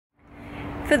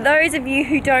For those of you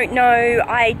who don't know,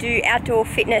 I do outdoor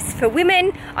fitness for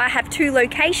women. I have 2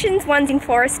 locations, one's in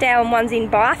Forestdale and one's in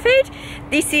Barford.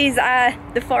 This is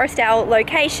the Forestdale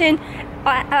location.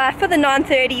 For the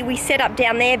 9:30 we set up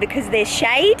down there because there's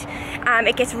shade.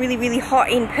 It gets really hot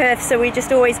in Perth, so we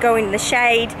just always go in the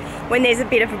shade when there's a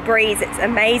bit of a breeze. It's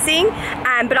amazing.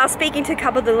 But I was speaking to a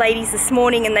couple of the ladies this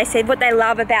morning and they said what they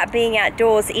love about being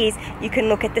outdoors is you can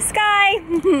look at the sky,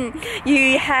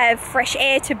 you have fresh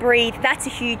air to breathe. That's a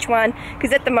huge one,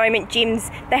 because at the moment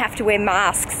gyms, they have to wear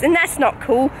masks and that's not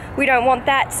cool. We don't want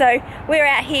that, so we're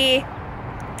out here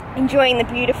enjoying the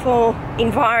beautiful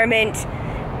environment.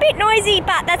 Bit noisy,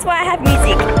 but that's why I have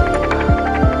music.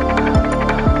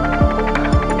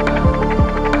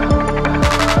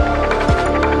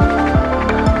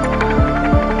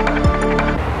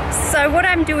 So what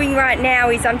I'm doing right now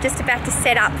is I'm just about to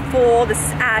set up for the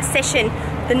session,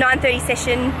 the 9:30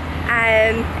 session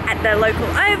at the local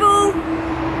oval.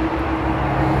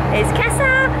 There's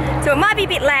Casa, so it might be a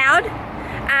bit loud.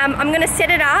 I'm going to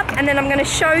set it up and then I'm going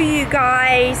to show you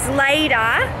guys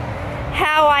later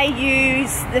how I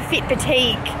use the Fit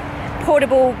Fatigue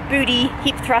portable booty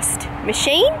hip thrust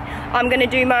machine. I'm going to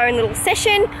do my own little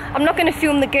session. I'm not going to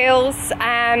film the girls,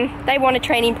 they want to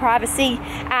train in privacy,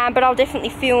 but I'll definitely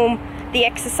film the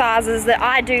exercises that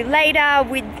I do later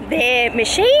with their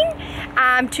machine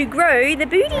to grow the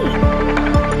booty.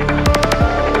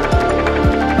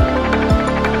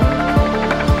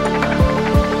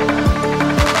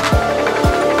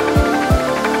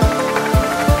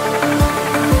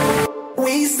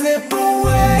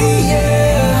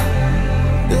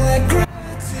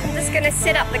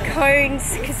 Set up the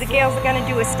cones because the girls are going to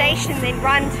do a station, then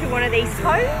run to one of these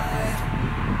cones.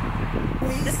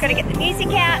 Just got to get the music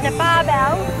out and a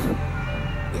barbell,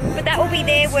 but that will be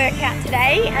their workout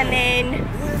today, and then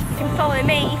you can follow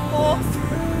me for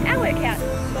our workout.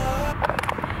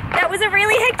 That was a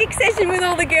really hectic session with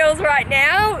all the girls right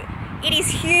now. It is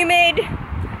humid,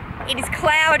 it is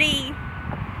cloudy,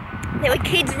 there were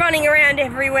kids running around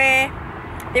everywhere,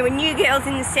 there were new girls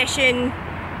in the session.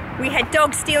 We had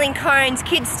dogs stealing cones,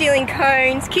 kids stealing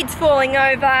cones, kids falling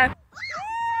over. Oh,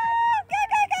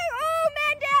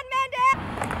 man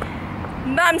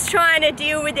down. Mum's trying to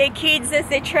deal with their kids as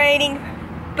they're training,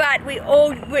 but we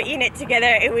all were in it together.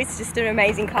 It was just an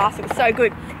amazing class. It was so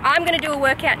good. I'm going to do a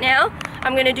workout now.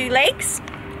 I'm going to do legs,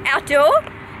 outdoor,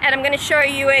 and I'm going to show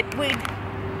you it with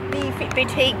the Fit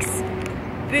Boutique's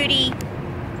Booty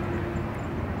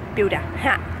Builder.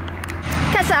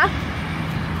 Casa.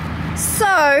 So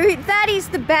that is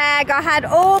the bag. I had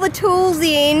all the tools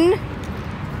in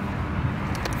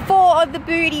for the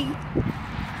booty.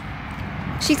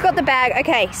 She's got the bag.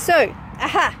 Okay, so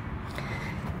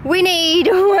we need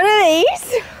one of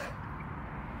these.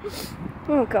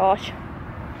 Oh gosh,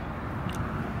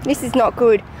 this is not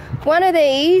good. One of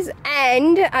these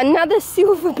and another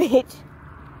silver bit.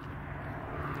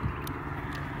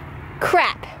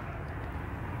 Crap.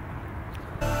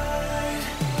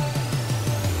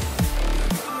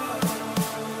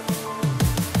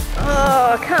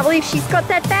 Oh, I can't believe she's got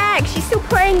that bag. She's still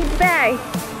playing with the bag.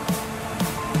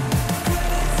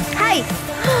 Hey!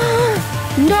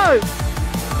 No!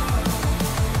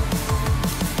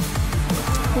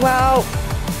 Well,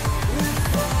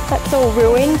 that's all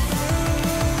ruined.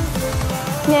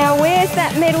 Now, where's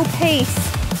that metal piece?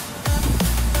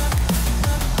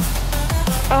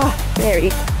 Oh, there it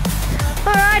is.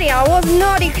 Alrighty, I was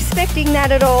not expecting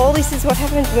that at all. This is what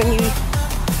happens when you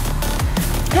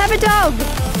have a dog.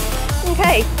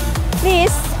 Okay,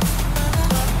 this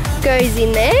goes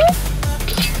in there.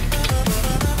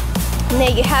 And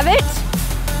there you have it.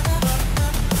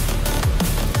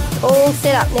 All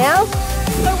set up now.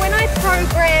 So when I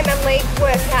program a leg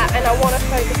workout and I want to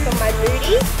focus on my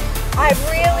booty, I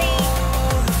really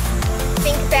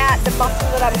think about the muscle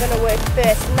that I'm going to work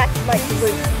first, and that's my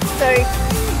glute. So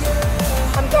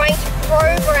I'm going to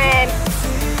program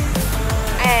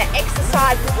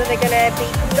exercises that are going to be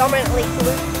predominantly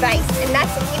glute based, and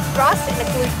that's a hip thrust and a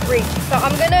glute bridge. So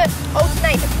I'm going to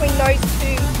alternate between those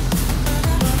 2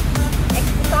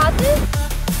 exercises.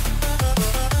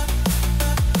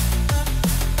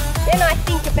 Then I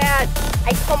think about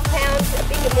a compound, a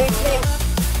bigger movement,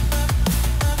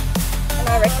 and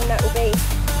I reckon that will be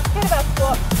kettlebell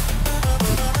squats,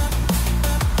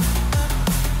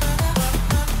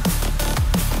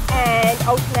 and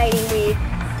alternating with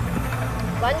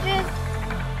lunges.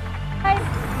 Okay.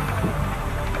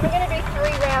 We're going to do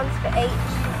 3 rounds for each.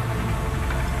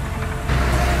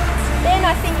 Then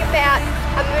I think about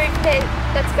a movement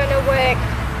that's going to work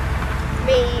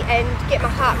me and get my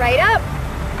heart rate up.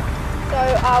 So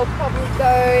I'll probably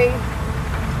go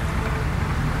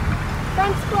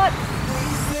front squat,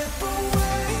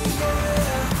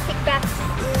 kick back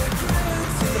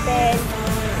to the band.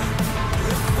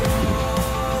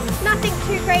 Nothing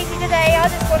too crazy today, I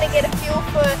just want to get a feel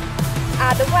for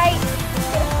the weight,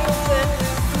 get a feel for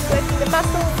working the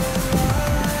muscles.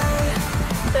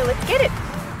 So let's get it.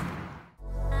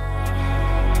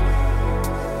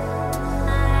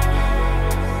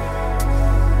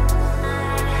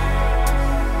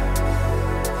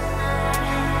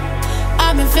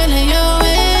 I've been feeling your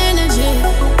energy,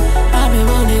 I've been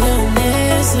wanting you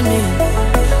next to me.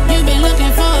 You've been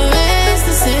looking for ways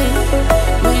to say,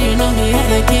 well you know me at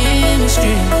the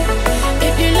chemistry.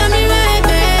 If you love me right,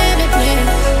 baby, please,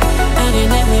 I can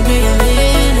never be your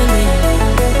enemy.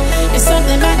 It's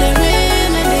something about the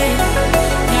remedy,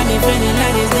 got me feeling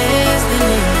like it's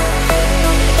destiny.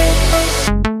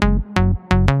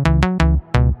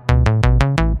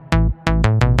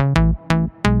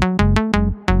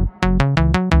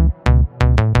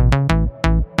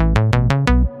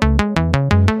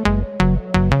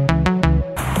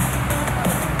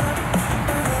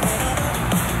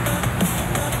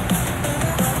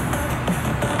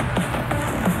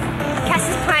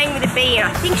 And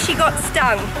I think she got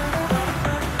stung.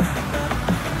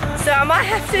 So I might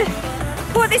have to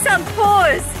put this on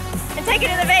pause and take her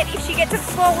to the vet if she gets a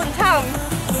swollen tongue.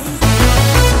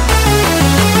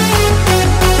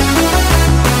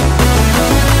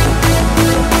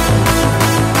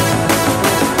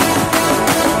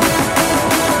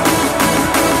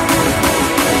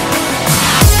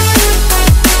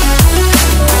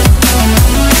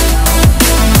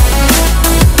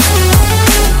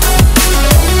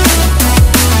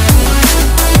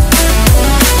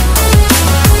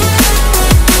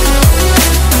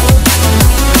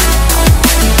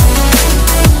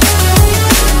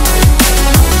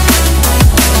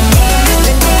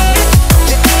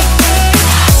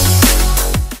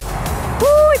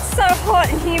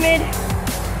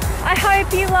 I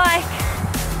hope you like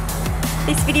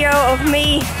this video of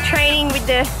me training with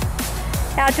the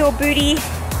Outdoor Booty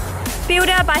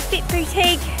Builder by Fit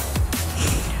Boutique.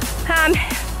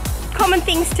 Common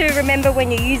things to remember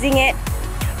when you're using it: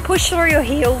 push through your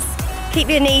heels, keep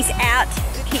your knees out,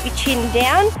 keep your chin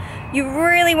down. You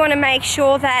really want to make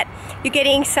sure that you're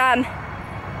getting some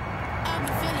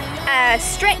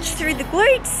stretch through the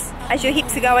glutes as your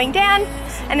hips are going down.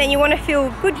 And then you want to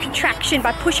feel good contraction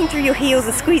by pushing through your heels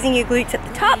and squeezing your glutes at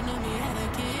the top.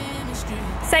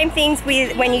 Same things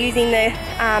with when you're using the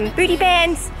booty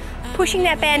bands, pushing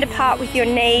that band apart with your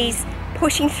knees,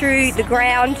 pushing through the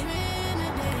ground,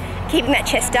 keeping that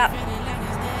chest up.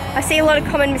 I see a lot of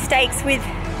common mistakes with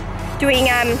doing,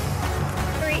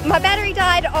 my battery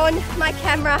died on my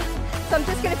camera, so I'm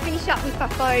just going to finish up with my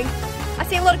phone. I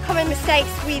see a lot of common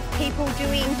mistakes with people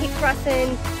doing hip thrusts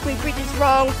and glute bridges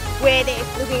wrong, where they're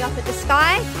looking up at the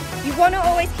sky. You want to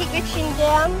always keep your chin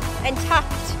down and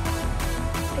tucked.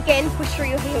 Again, push through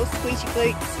your heels, squeeze your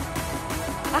glutes.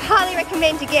 I highly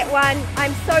recommend to get one.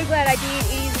 I'm so glad I did.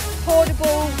 It is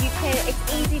portable. It's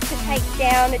easy to take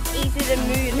down. It's easy to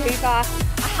maneuver.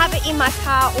 I have it in my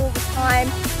car all the time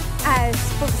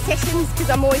for the sessions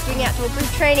because I'm always doing outdoor group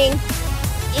training.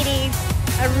 It is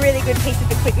a really good piece of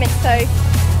equipment, so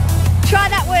try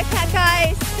that workout,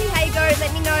 guys. See how you go.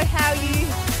 Let me know how you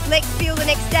legs feel the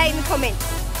next day in the comments.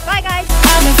 Bye, guys.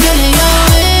 I've been feeling your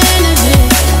energy,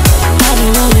 I've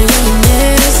been wanting you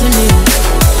next to me.